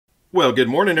Well, good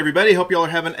morning, everybody. Hope y'all are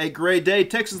having a great day.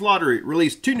 Texas Lottery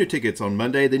released two new tickets on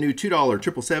Monday. The new $2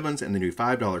 777s and the new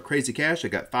 $5 Crazy Cash. I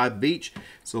got 5 of each.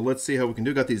 So let's see how we can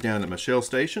do. Got these down at my Shell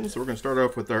station. So we're going to start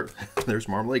off with our, there's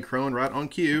Marmalade crowing right on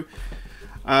cue.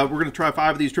 We're going to try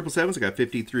 5 of these 777s. I got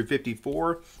 50 through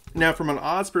 54. Now, from an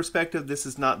odds perspective, this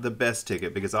is not the best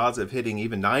ticket because odds of hitting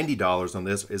even $90 on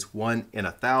this is 1 in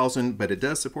 1,000, but it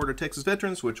does support our Texas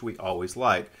veterans, which we always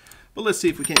like. But let's see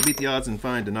if we can't beat the odds and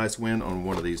find a nice win on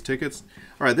one of these tickets.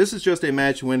 All right, this is just a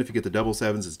match win. If you get the double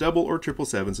sevens, it's double, or triple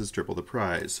sevens, it's triple the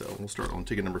prize. So we'll start on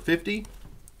ticket number 50.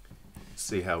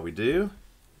 See how we do.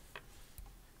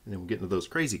 And then we'll get into those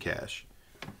crazy cash.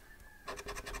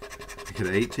 Get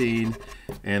an 18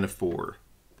 and a 4.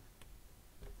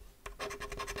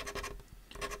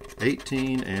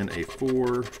 18 and a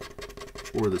 4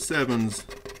 for the sevens.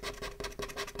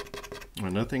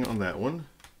 Nothing on that one.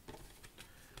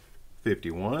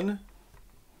 51.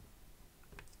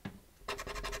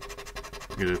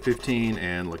 Get a 15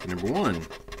 and lucky number 1.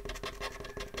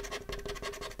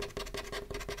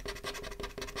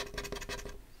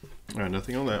 All right,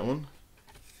 nothing on that one.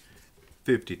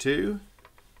 52.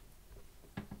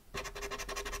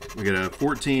 We get a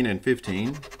 14 and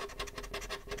 15.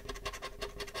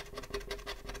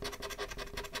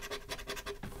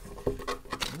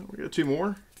 We got 2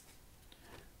 more.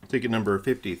 Ticket number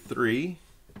 53.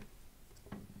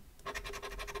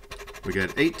 We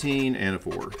got 18 and a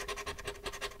 4.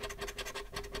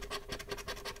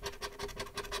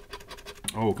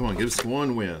 Oh, come on, give us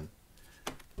one win.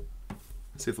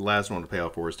 Let's see if the last one will pay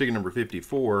off for us. Ticket number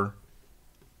 54.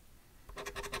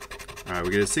 All right,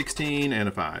 we get a 16 and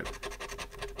a 5.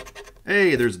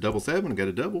 Hey, there's a double 7. Got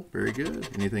a double. Very good.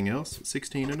 Anything else?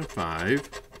 16 and a 5.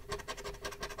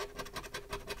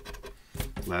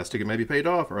 Last ticket may be paid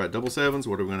off. All right, double sevens.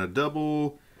 What are we going to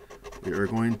double? We are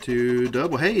going to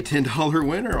double. Hey, $10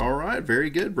 winner. All right, very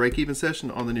good. Break-even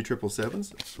session on the new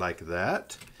 777s. Like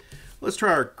that. Let's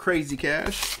try our crazy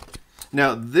cash.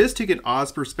 Now, this ticket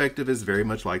odds perspective is very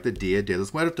much like the Dia de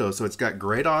los Muertos. So it's got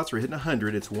great odds for hitting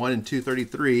 100. It's 1 in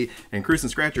 233. And Cruise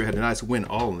and Scratcher had a nice win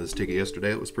all on this ticket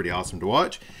yesterday. It was pretty awesome to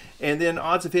watch. And then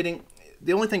odds of hitting...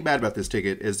 The only thing bad about this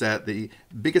ticket is that the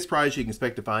biggest prize you can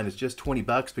expect to find is just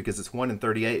 $20 because it's 1 in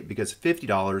 38, because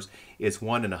 $50 is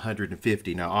 1 in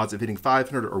 150. Now, odds of hitting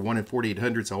 500 or 1 in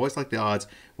 4,800, so I always like the odds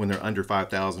when they're under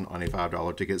 5,000 on a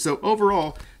 $5 ticket. So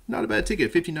overall, not a bad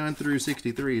ticket, 59 through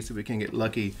 63, so we can get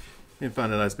lucky and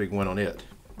find a nice big win on it.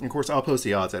 And of course, I'll post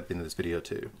the odds at the end of this video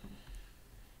too.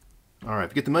 All right,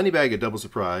 if you get the money bag at Double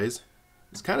Surprise,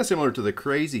 it's kind of similar to the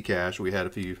crazy cash we had a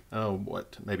few,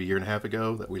 maybe a year and a half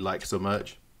ago that we liked so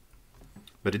much.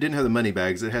 But it didn't have the money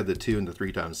bags. It had the 2 and the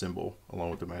 3 times symbol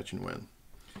along with the match and win.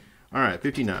 All right,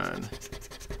 59.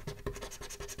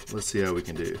 Let's see how we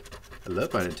can do. I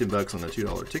love finding $10 on a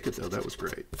 $2 ticket though. That was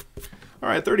great. All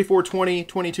right, 34, 20,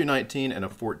 22, 19, and a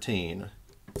 14.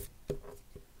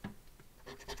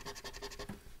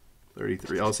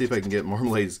 33. I'll see if I can get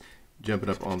Marmalade's jumping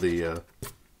up on the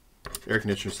air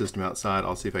conditioner system outside.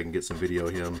 I'll see if I can get some video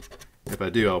of him. If I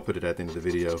do, I'll put it at the end of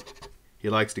the video. He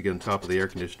likes to get on top of the air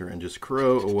conditioner and just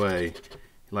crow away.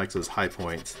 He likes those high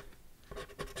points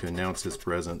to announce his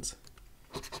presence.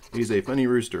 He's a funny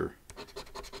rooster.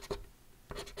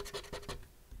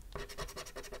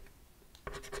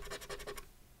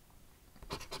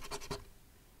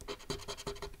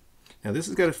 Now this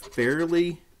has got a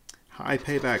fairly high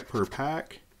payback per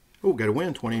pack. Oh, got a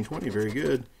win, 20 and 20, very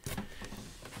good.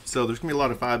 So there's going to be a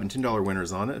lot of $5 and $10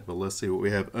 winners on it, but let's see what we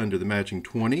have under the matching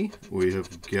 20. We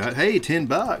have got, hey,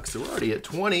 $10. So we're already at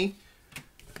 20.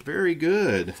 Very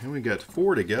good. And we got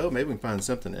 4 to go. Maybe we can find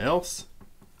something else.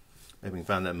 Maybe we can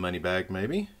find that money bag,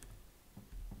 maybe.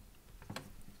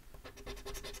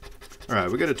 All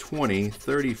right, we got a 20,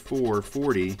 34,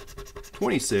 40,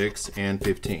 26, and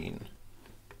 15.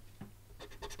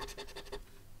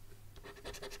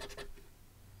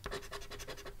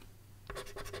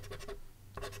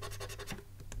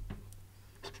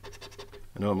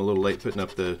 I know I'm a little late putting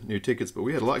up the new tickets, but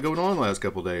we had a lot going on the last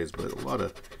couple days, but a lot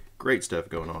of great stuff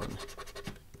going on.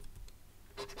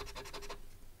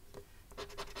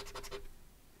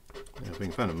 Now, if we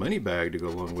can find a money bag to go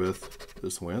along with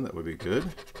this win, that would be good.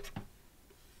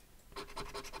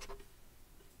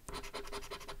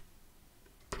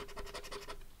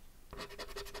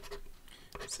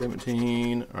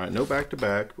 $17. All right, no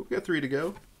back-to-back, but we got 3 to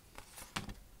go.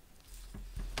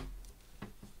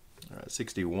 All right,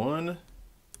 61.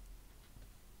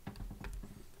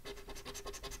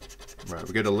 Right,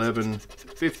 we got 11,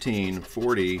 15,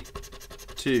 40,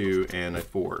 2, and a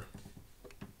 4.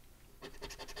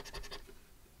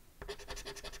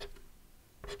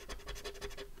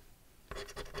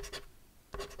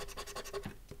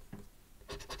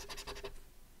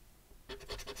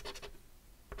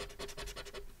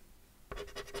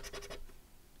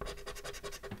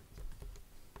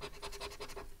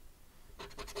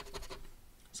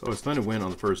 Well, it's fun to win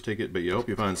on the first ticket, but you hope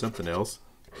you find something else.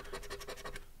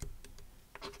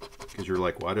 Because you're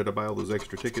like, why did I buy all those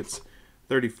extra tickets?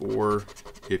 34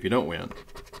 if you don't win.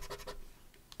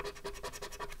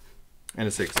 And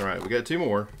a 6. All right, we got 2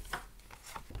 more.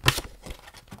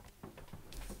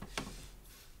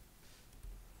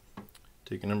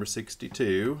 Ticket number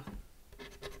 62.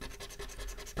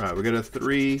 All right, we got a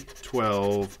 3,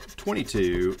 12,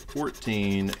 22,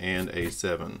 14, and a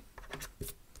 7.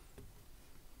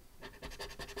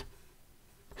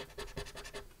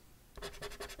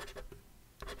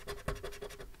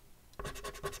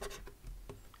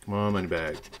 Come on, money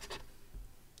bag.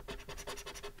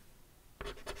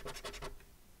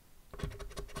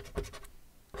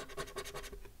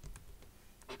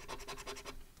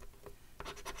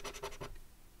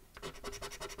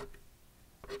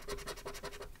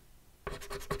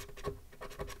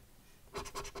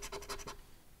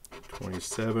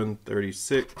 $27,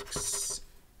 $36,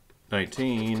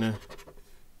 $19,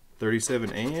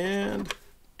 $37, and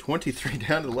 $23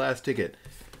 down to the last ticket.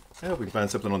 I hope we can find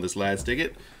something on this last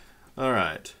ticket. All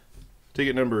right,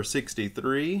 ticket number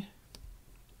 63.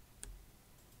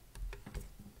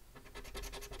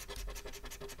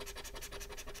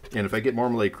 And if I get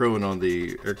Marmalade crowing on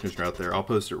the air conditioner out there, I'll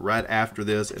post it right after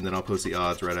this, and then I'll post the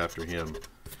odds right after him.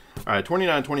 All right,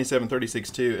 29, 27, 36,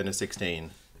 2, and a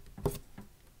 16.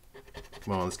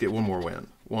 Come on, let's get one more win.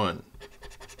 1,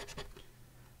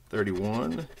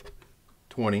 31,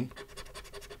 20,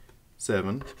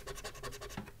 7,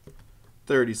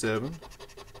 37,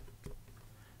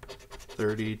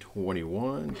 30,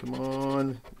 21. Come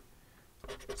on.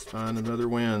 Let's find another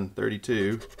win.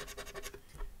 32,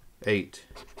 8,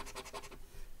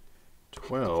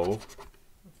 12,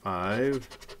 5,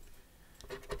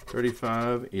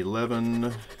 35,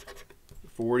 11,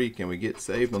 40. Can we get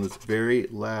saved on this very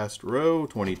last row?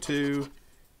 22,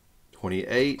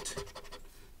 28,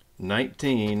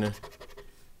 19.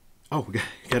 Oh, we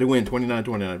got to win. 29,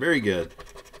 29. Very good.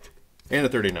 And a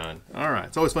 39. All right.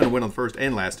 It's always fun to win on the first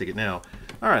and last ticket now.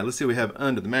 All right. Let's see what we have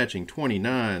under the matching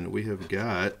 29. We have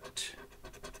got,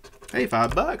 hey,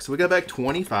 $5. We got back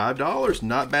 $25.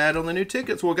 Not bad on the new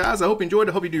tickets. Well, guys, I hope you enjoyed.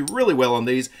 I hope you do really well on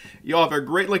these. Y'all have a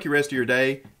great lucky rest of your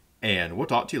day, and we'll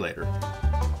talk to you later.